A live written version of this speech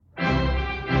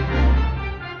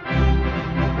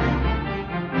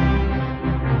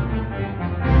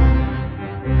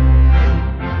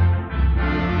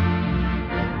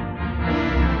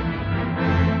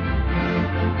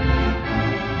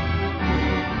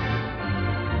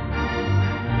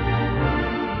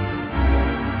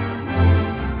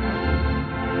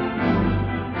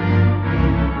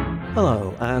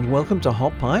and welcome to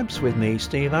Hot Pipes with me,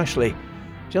 Steve Ashley.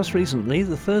 Just recently,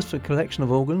 the Thursford collection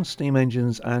of organs, steam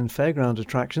engines and fairground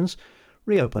attractions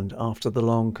reopened after the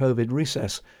long COVID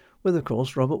recess, with of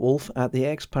course Robert Wolfe at the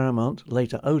ex-Paramount,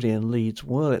 later Odeon Leeds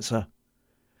Wurlitzer.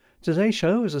 Today's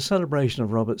show is a celebration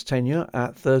of Robert's tenure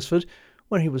at Thursford,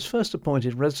 where he was first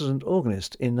appointed resident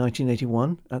organist in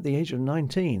 1981 at the age of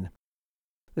 19.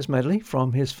 This medley,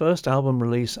 from his first album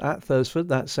release at Thursford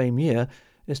that same year,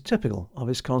 is typical of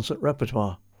his concert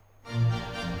repertoire.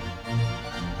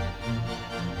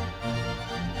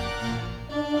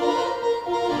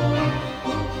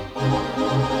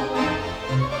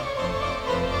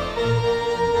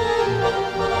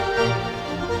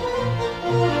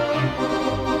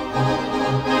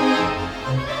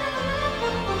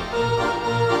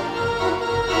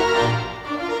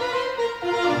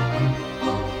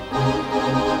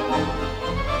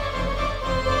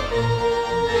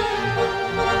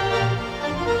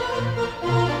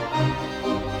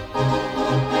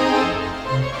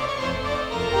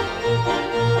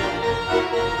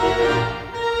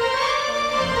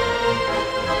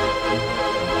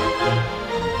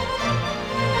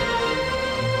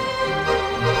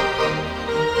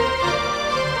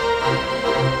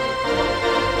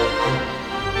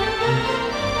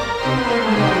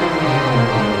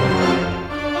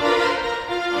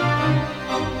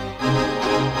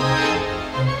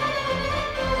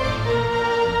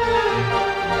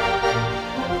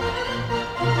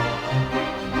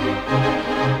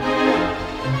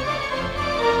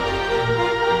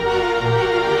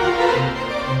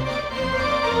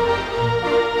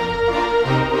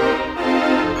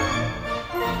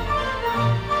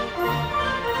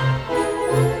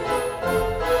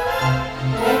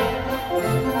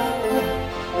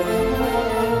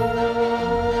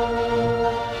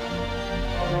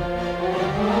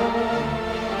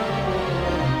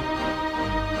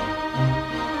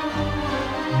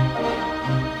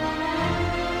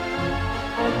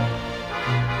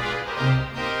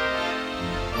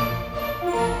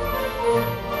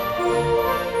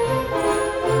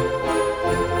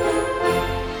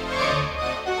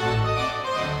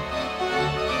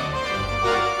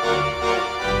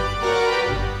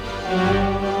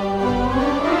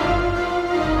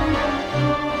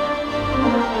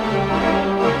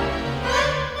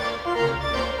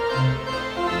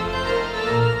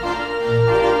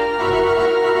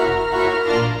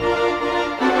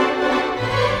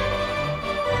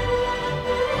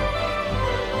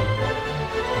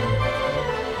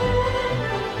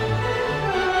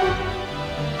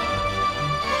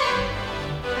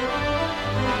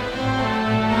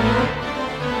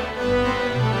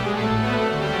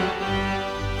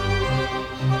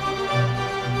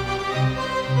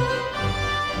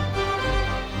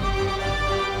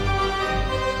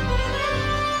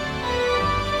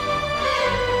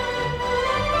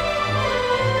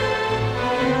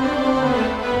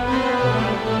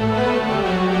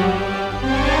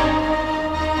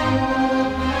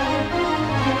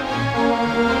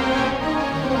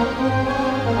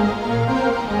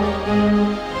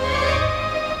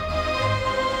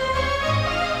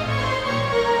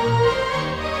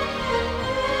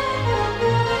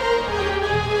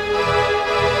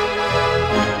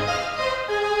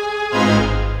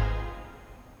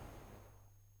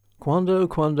 Cuando,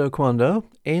 Cuando, Cuando,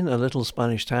 In a Little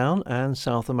Spanish Town and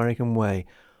South American Way,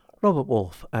 Robert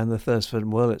Wolfe and the Thursford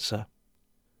Wurlitzer.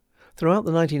 Throughout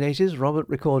the 1980s, Robert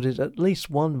recorded at least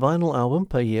one vinyl album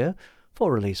per year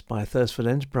for release by Thursford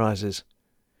Enterprises.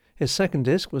 His second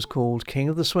disc was called King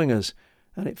of the Swingers,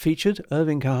 and it featured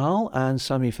Irving Cajal and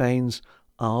Sammy Fain's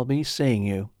I'll Be Seeing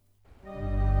You.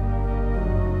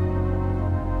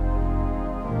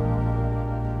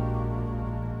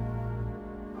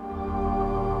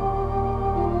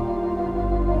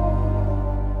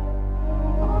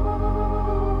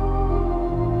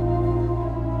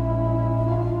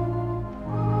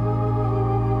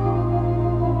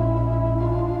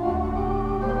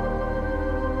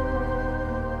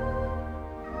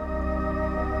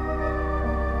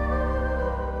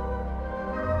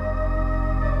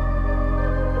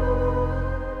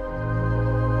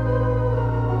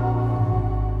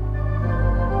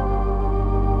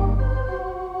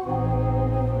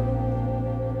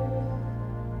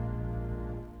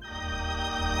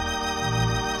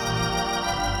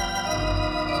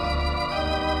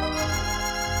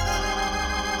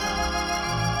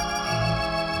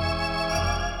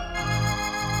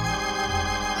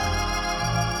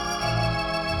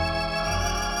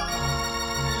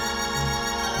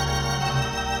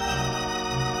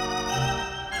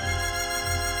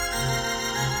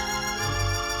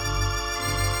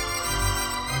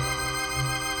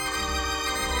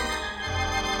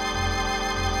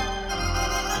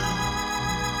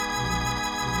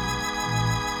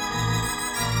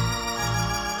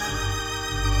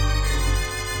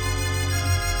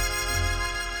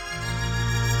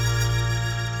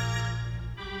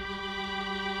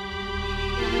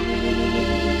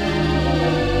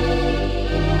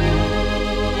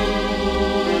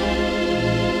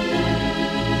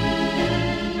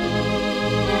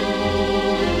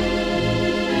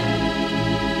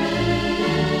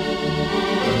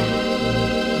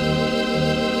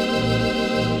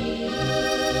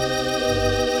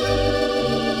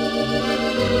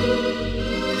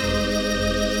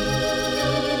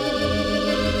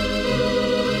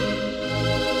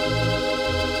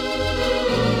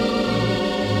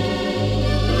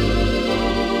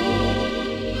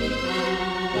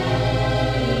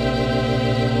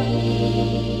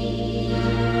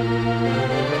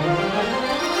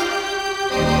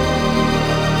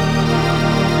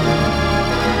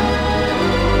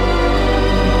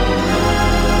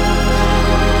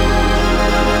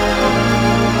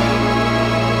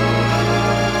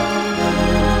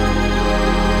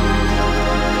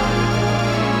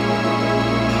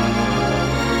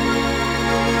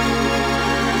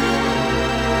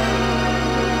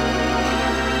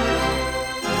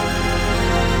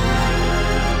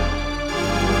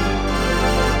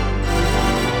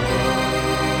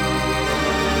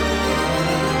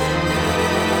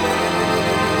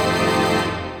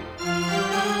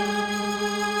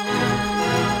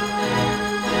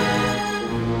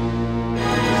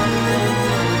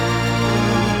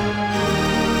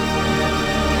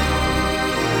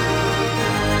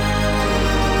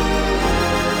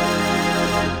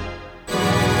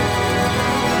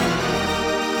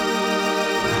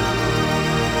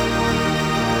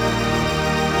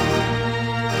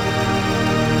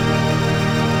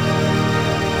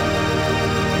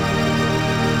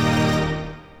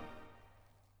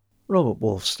 Robert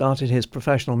Wolfe started his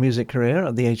professional music career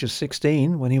at the age of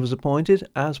 16 when he was appointed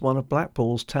as one of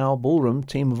Blackpool's Tower Ballroom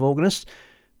team of organists,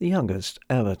 the youngest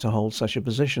ever to hold such a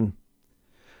position.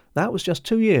 That was just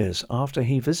 2 years after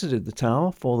he visited the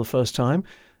Tower for the first time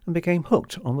and became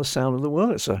hooked on the sound of the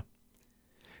Wurlitzer.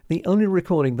 The only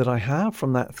recording that I have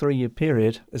from that 3-year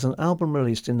period is an album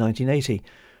released in 1980,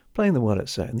 playing the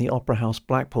Wurlitzer in the Opera House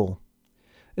Blackpool.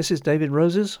 This is David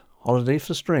Rose's Holiday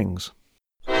for Strings.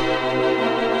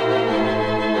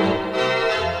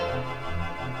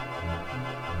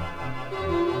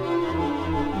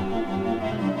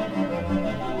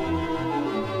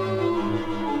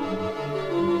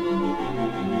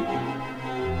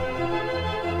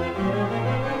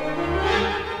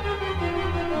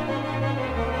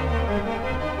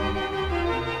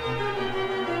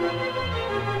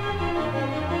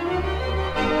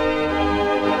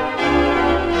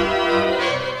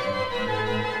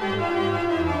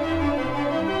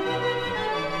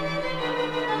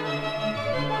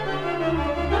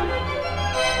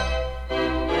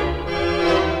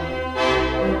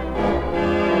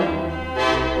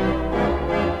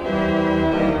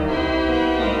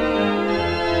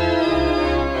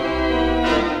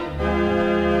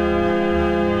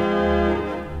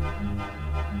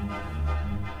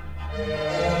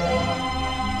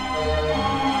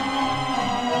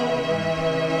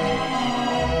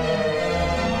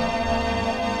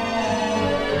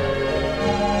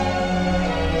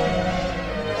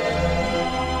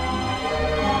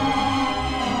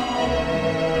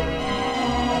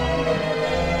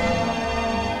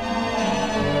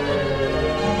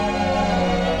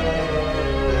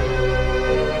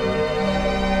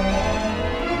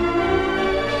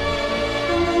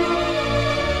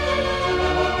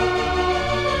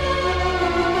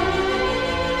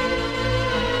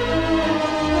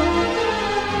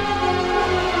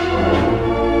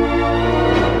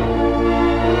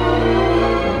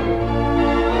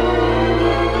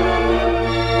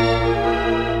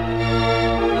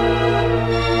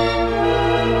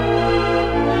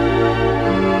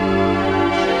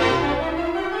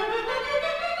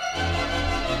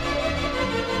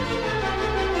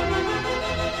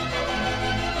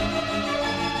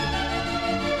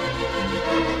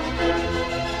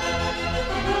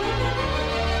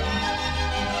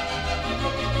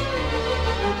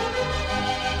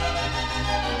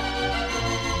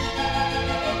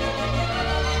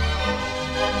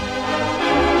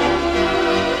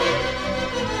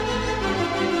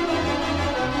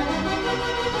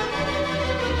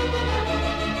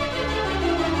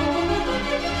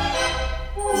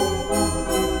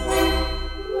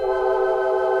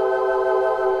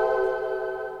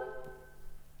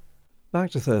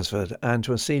 Back to Thursford and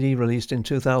to a CD released in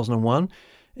 2001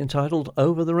 entitled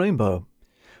Over the Rainbow.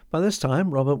 By this time,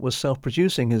 Robert was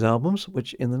self-producing his albums,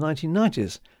 which in the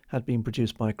 1990s had been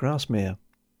produced by Grasmere.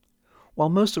 While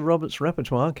most of Robert's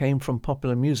repertoire came from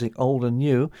popular music old and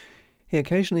new, he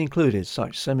occasionally included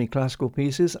such semi-classical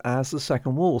pieces as The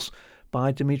Second Waltz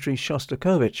by Dmitri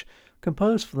Shostakovich,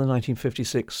 composed for the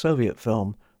 1956 Soviet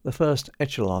film The First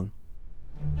Echelon.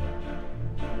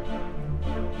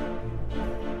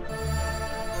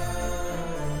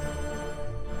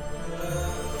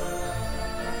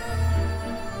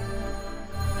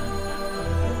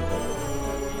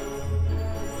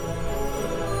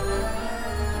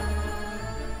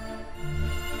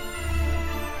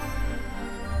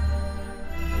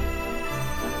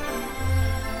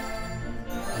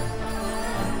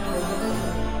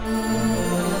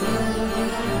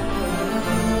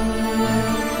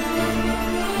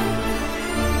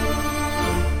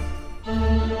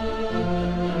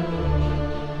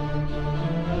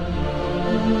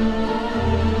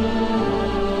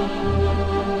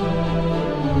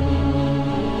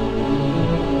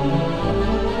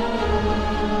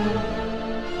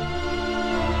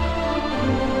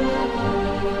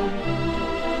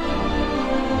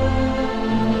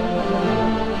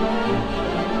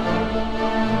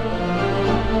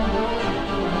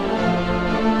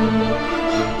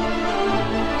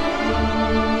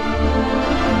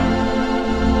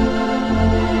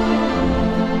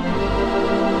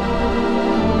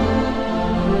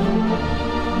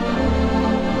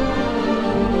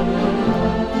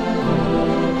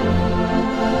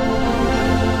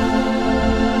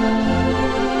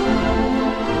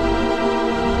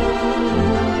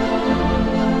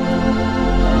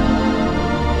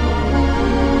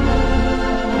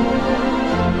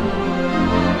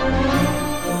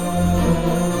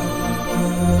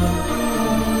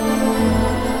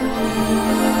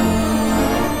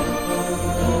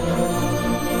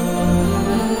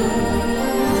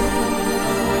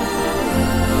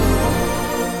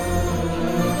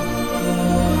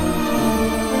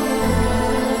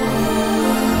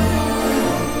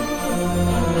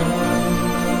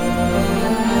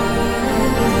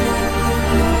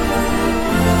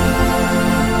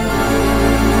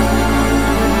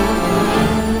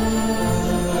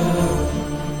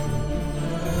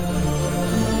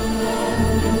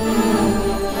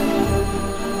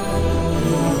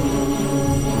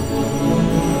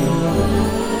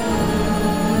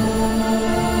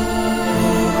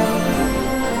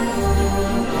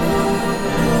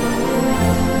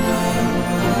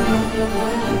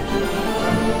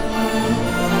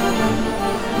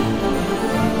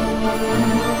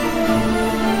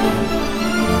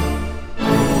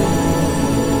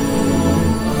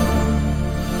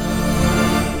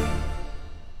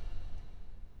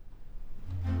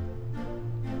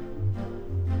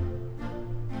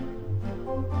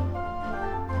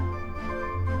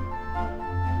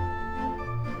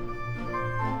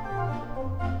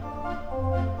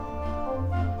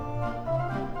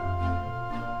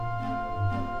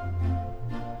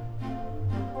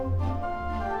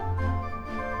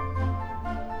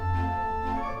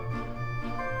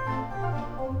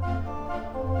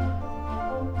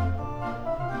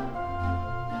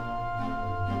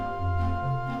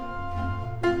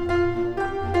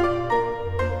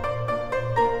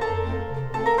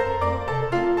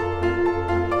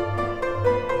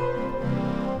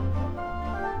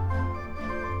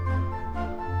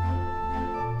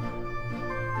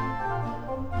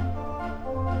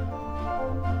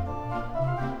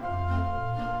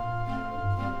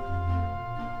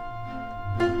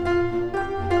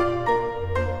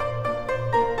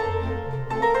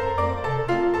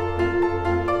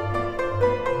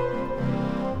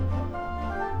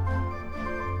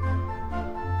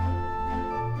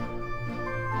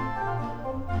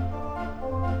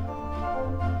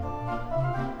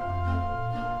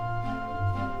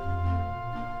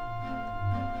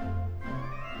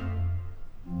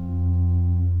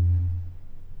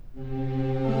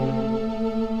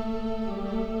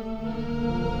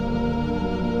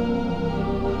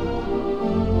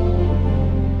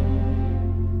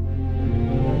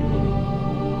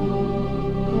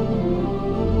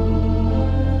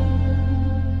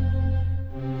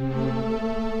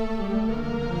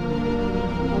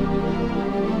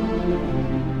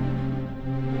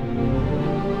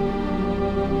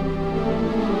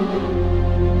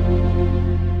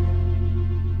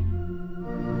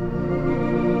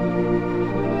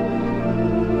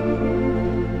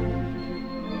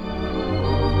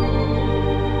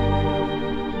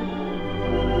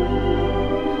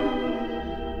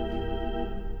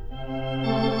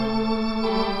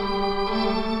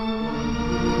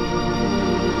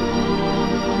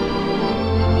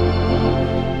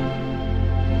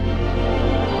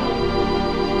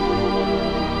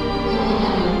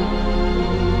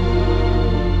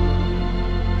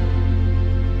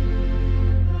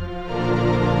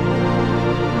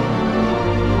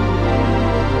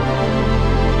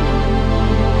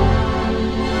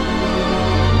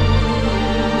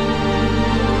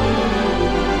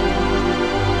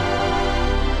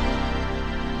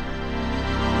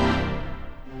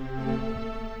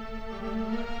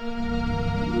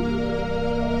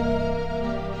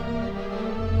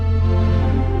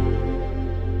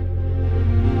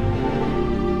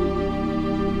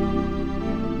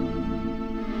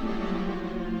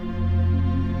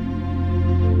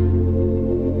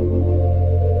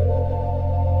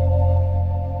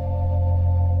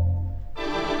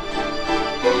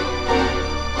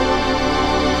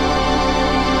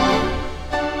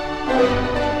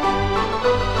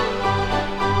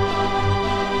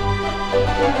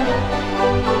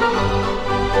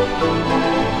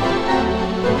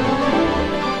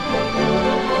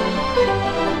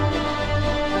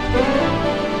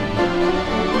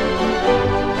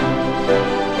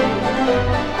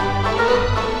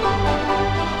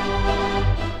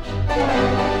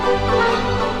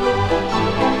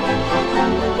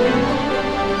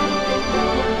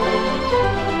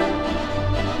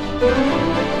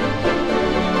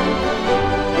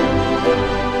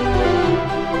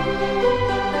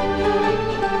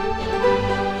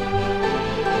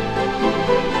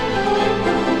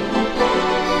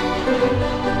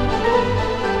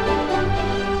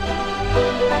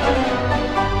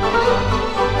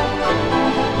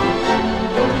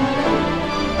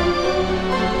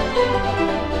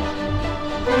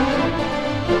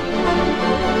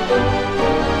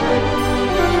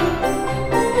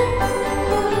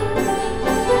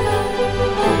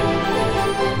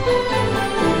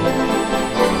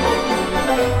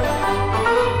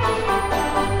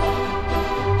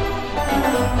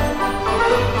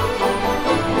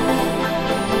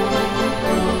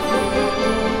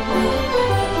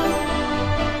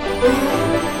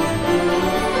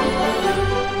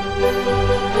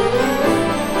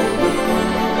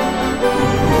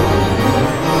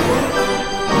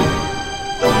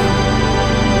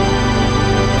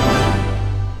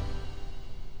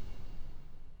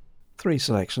 Three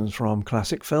selections from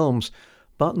classic films: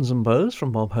 Buttons and Bows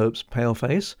from Bob Hope's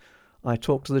Paleface, I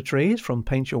Talk to the Trees from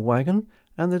Paint Your Wagon,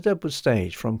 and The Deadwood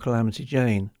Stage from Calamity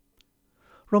Jane.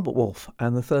 Robert Wolfe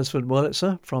and the Thursford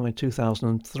Wurlitzer from a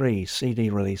 2003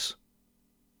 CD release.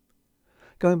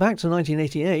 Going back to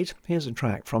 1988, here's a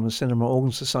track from a Cinema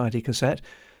Organ Society cassette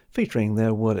featuring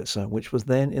their Wurlitzer, which was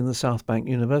then in the South Bank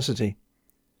University.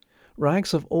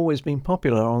 Rags have always been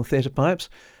popular on theatre pipes,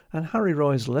 and Harry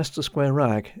Roy's Leicester Square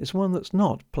Rag is one that's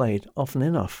not played often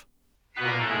enough.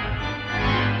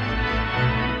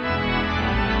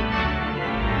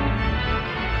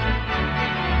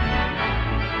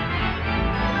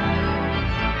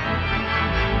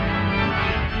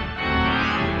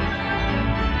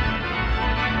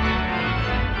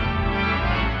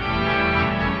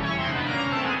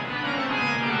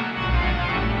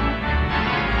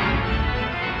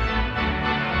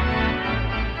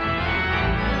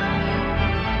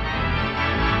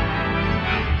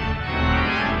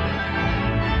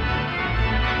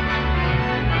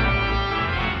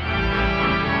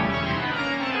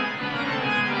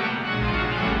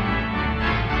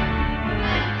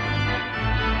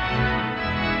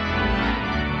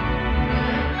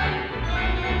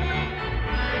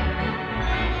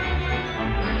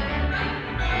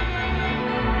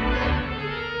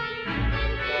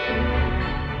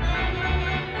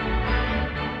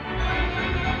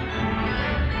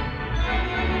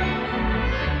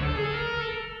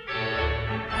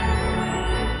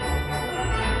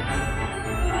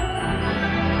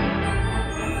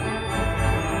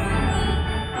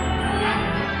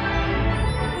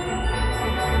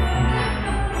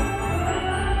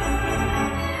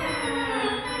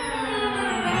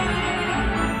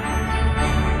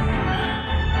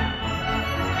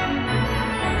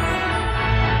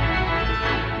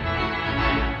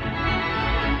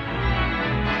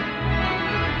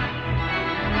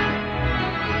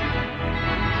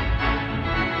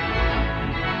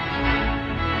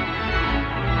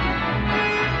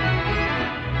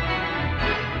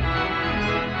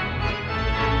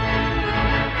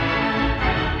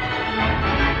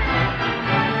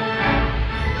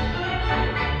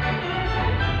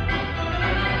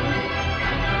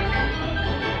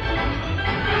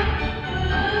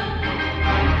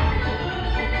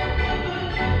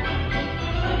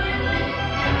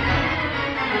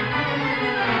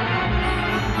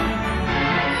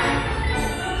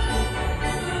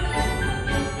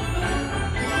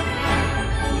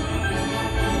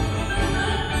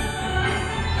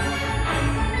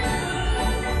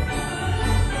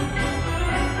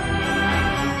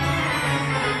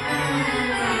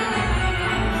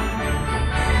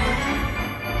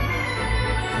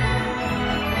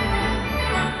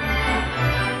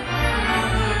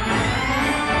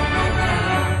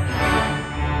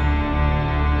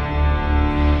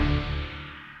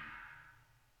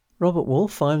 Robert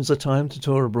Wolfe finds the time to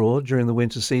tour abroad during the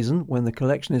winter season when the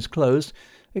collection is closed,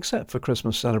 except for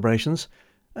Christmas celebrations,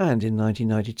 and in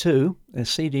 1992, a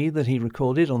CD that he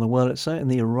recorded on the Wurlitzer in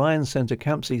the Orion Centre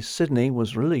Campsie, Sydney,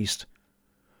 was released.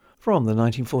 From the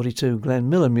 1942 Glenn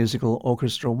Miller musical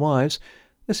Orchestral Wives,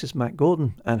 this is Matt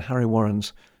Gordon and Harry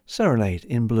Warren's Serenade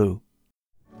in Blue.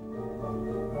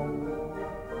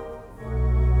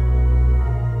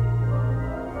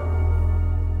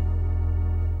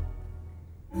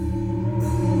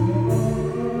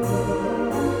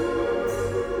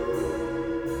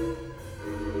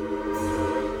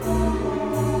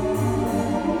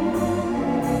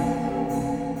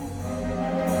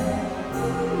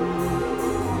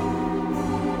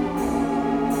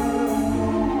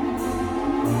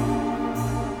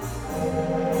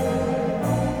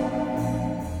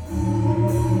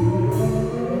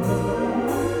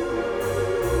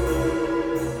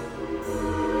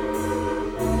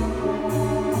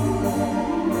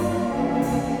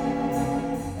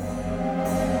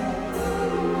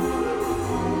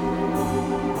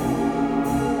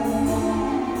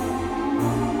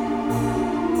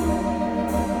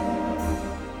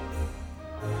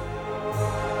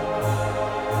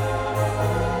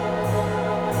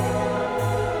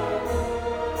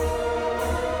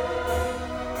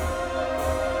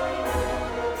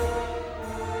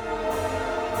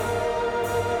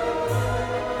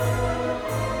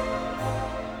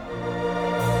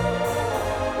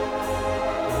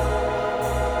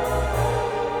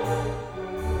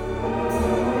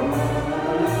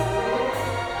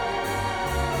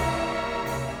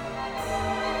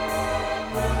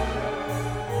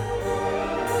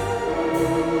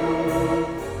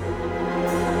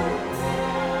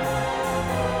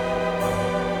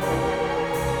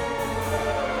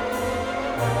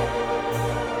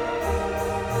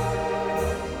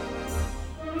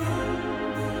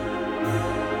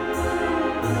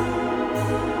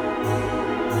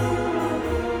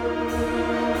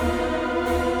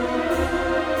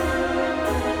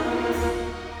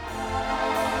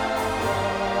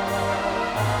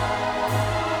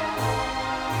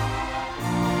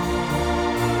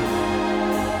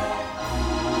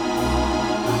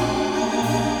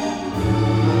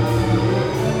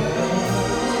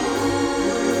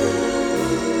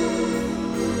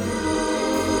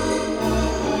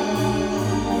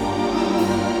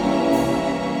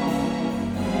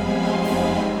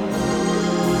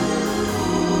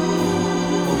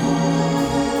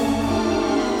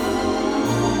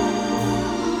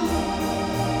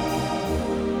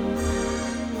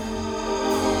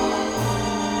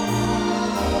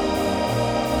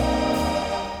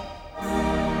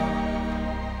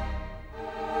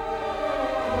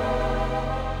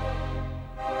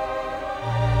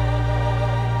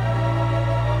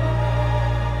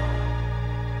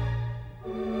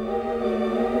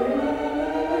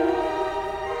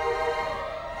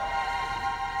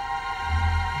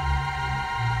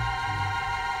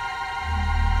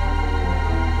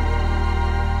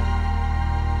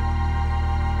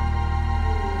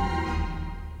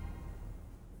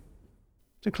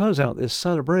 To close out this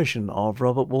celebration of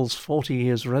Robert Wall's 40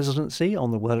 years residency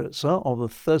on the Wurlitzer of the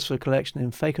Thursford Collection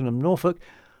in Fakenham, Norfolk,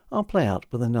 I'll play out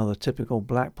with another typical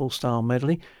Blackpool-style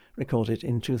medley recorded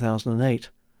in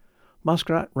 2008.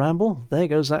 Muskrat Ramble, there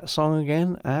goes that song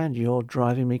again, and You're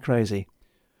Driving Me Crazy.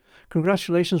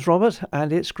 Congratulations, Robert,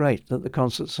 and it's great that the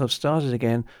concerts have started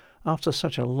again after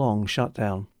such a long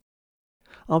shutdown.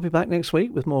 I'll be back next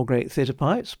week with more great theatre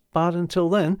pipes, but until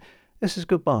then, this is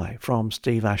goodbye from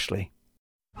Steve Ashley.